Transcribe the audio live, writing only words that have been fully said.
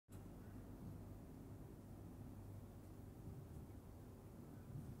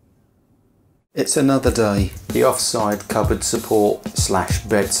It's another day. The offside cupboard support /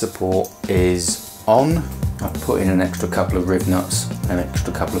 bed support is on. I've put in an extra couple of riv nuts, an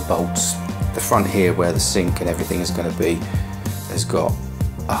extra couple of bolts. The front here where the sink and everything is going to be has got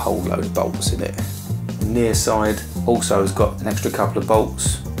a whole load of bolts in it. The near side also has got an extra couple of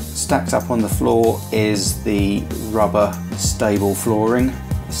bolts. Stacked up on the floor is the rubber stable flooring.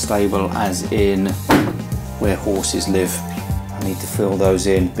 Stable as in where horses live. I need to fill those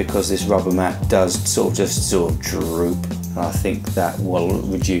in because this rubber mat does sort of droop. And I think that will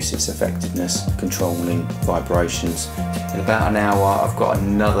reduce its effectiveness controlling vibrations. In about an hour I've got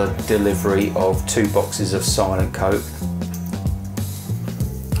another delivery of 2 boxes of silent coat,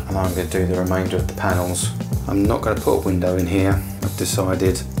 and I'm going to do the remainder of the panels. I'm not going to put a window in here. I've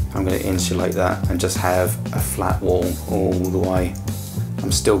decided I'm going to insulate that and just have a flat wall all the way.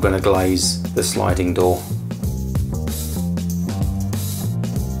 I'm still going to glaze the sliding door.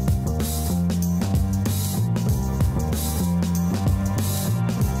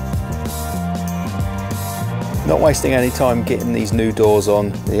 Not wasting any time getting these new doors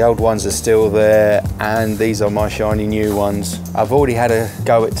on. The old ones are still there and these are my shiny new ones. I've already had a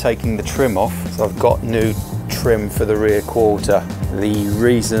go at taking the trim off, so I've got new trim for the rear quarter. The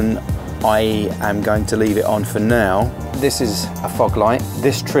reason I am going to leave it on for now, this is a fog light.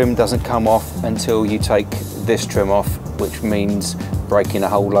 This trim doesn't come off until you take this trim off, which means breaking a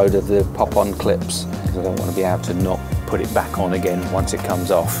whole load of the pop-on clips, because I don't want to be able to not put it back on again once it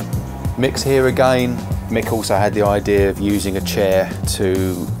comes off. Mick's here again. Mick also had the idea of using a chair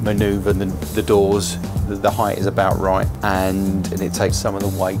to manoeuvre the doors. The height is about right and it takes some of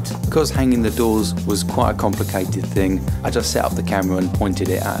the weight. Because hanging the doors was quite a complicated thing, I just set up the camera and pointed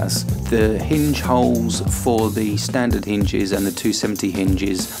it at us. The hinge holes for the standard hinges and the 270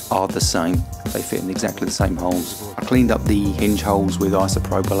 hinges are the same. They fit in exactly the same holes. I cleaned up the hinge holes with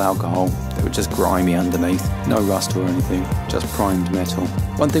isopropyl alcohol. They were just grimy underneath, no rust or anything, just primed metal.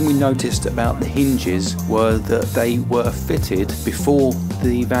 One thing we noticed about the hinges were that they were fitted before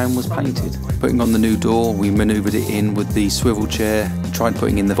the van was painted. Putting on the new door, we manoeuvred it in with the swivel chair. Tried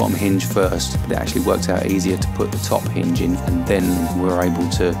putting in the bottom hinge first, but it actually worked out easier to put the top hinge in, and then we were able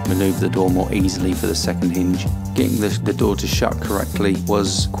to manoeuvre the door more easily for the second hinge. Getting the door to shut correctly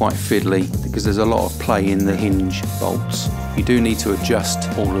was quite fiddly because there's a lot of play in the hinge bolts. You do need to adjust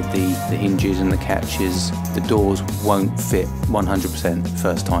all of the hinges and the catches. The doors won't fit 100%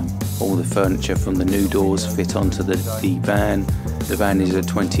 first time. All the furniture from the new doors fit onto the van. The van is a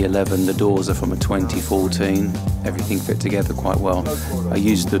 2011, the doors are from a 2014. Everything fit together quite well. I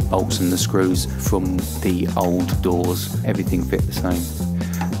used the bolts and the screws from the old doors. Everything fit the same.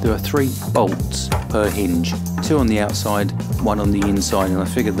 There are 3 bolts per hinge, 2 on the outside, 1 on the inside, and I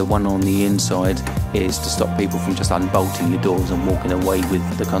figured the one on the inside is to stop people from just unbolting your doors and walking away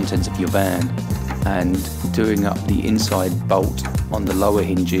with the contents of your van. And doing up the inside bolt on the lower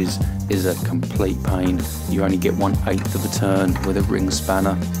hinges is a complete pain. You only get 1/8 of a turn with a ring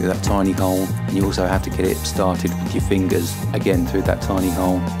spanner through that tiny hole, and you also have to get it started with your fingers again through that tiny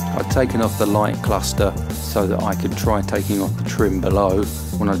hole. I'd taken off the light cluster so that I could try taking off the trim below.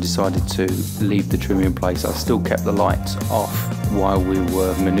 When I decided to leave the trim in place, I still kept the lights off while we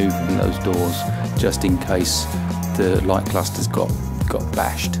were manoeuvring those doors, just in case the light clusters got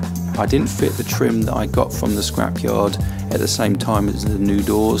bashed. I didn't fit the trim that I got from the scrapyard at the same time as the new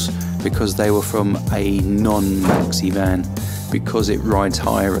doors because they were from a non-maxi van. Because it rides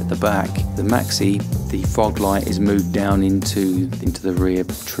higher at the back, the maxi, the fog light is moved down into the rear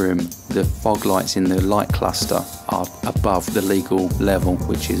trim. The fog lights in the light cluster are above the legal level,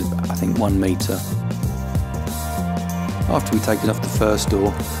 which is I think 1 metre. After we'd taken off the first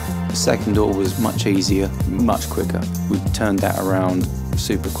door, the second door was much easier, much quicker. We turned that around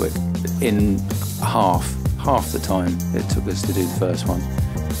super quick. In half the time it took us to do the first one.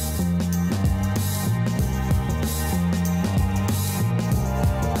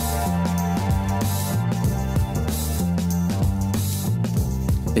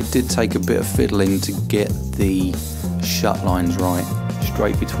 It did take a bit of fiddling to get the shut lines right,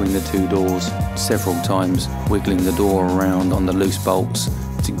 straight between the 2 doors, several times wiggling the door around on the loose bolts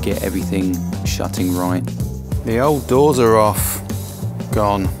to get everything shutting right. The old doors are off,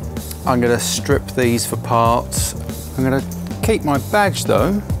 gone. I'm going to strip these for parts. I'm going to keep my badge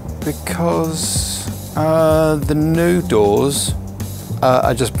though, because the new doors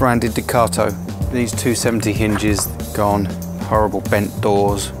are just branded Ducato. These 270 hinges, gone. Horrible bent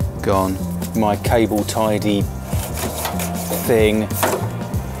doors, gone. My cable tidy thing,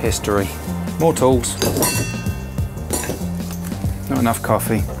 history. More tools. Not enough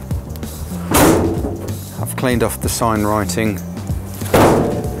coffee. I've cleaned off the sign writing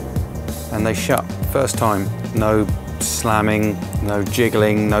and they shut first time. No slamming, no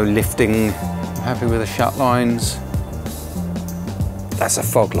jiggling, no lifting. I'm happy with the shut lines. That's a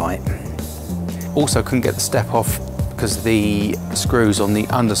fog light. Also couldn't get the step off because the screws on the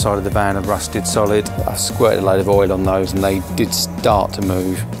underside of the van have rusted solid. I squirted a load of oil on those and they did start to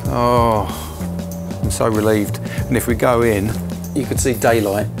move. Oh, I'm so relieved. And if we go in, you could see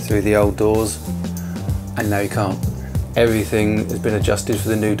daylight through the old doors, and now you can't. Everything has been adjusted for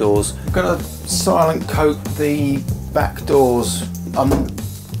the new doors. I'm gonna silent coat the back doors. I'm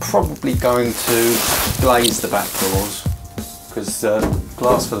probably going to glaze the back doors because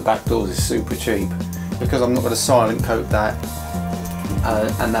glass for the back doors is super cheap. Because I'm not going to silent coat that,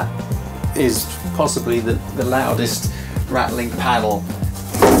 and that is possibly the loudest rattling panel.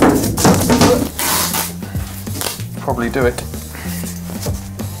 Probably do it.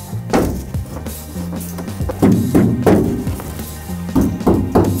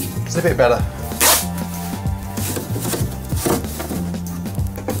 It's a bit better.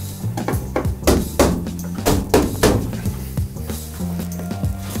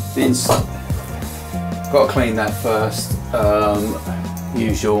 The inside. Got to clean that first,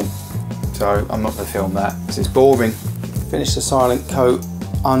 usual, so I'm not going to film that because it's boring. Finish the silent coat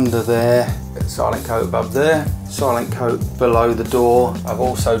under there, silent coat above there, silent coat below the door. I've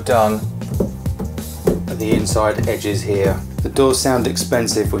also done the inside edges here. The doors sound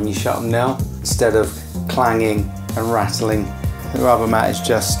expensive when you shut them now, instead of clanging and rattling. The rubber mat is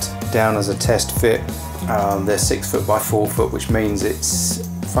just down as a test fit. They're 6 foot by 4 foot, which means it's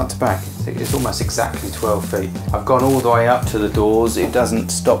front to back. It's almost exactly 12 feet. I've gone all the way up to the doors. It doesn't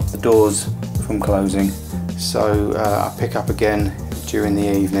stop the doors from closing. So I pick up again during the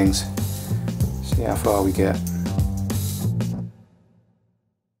evenings. See how far we get.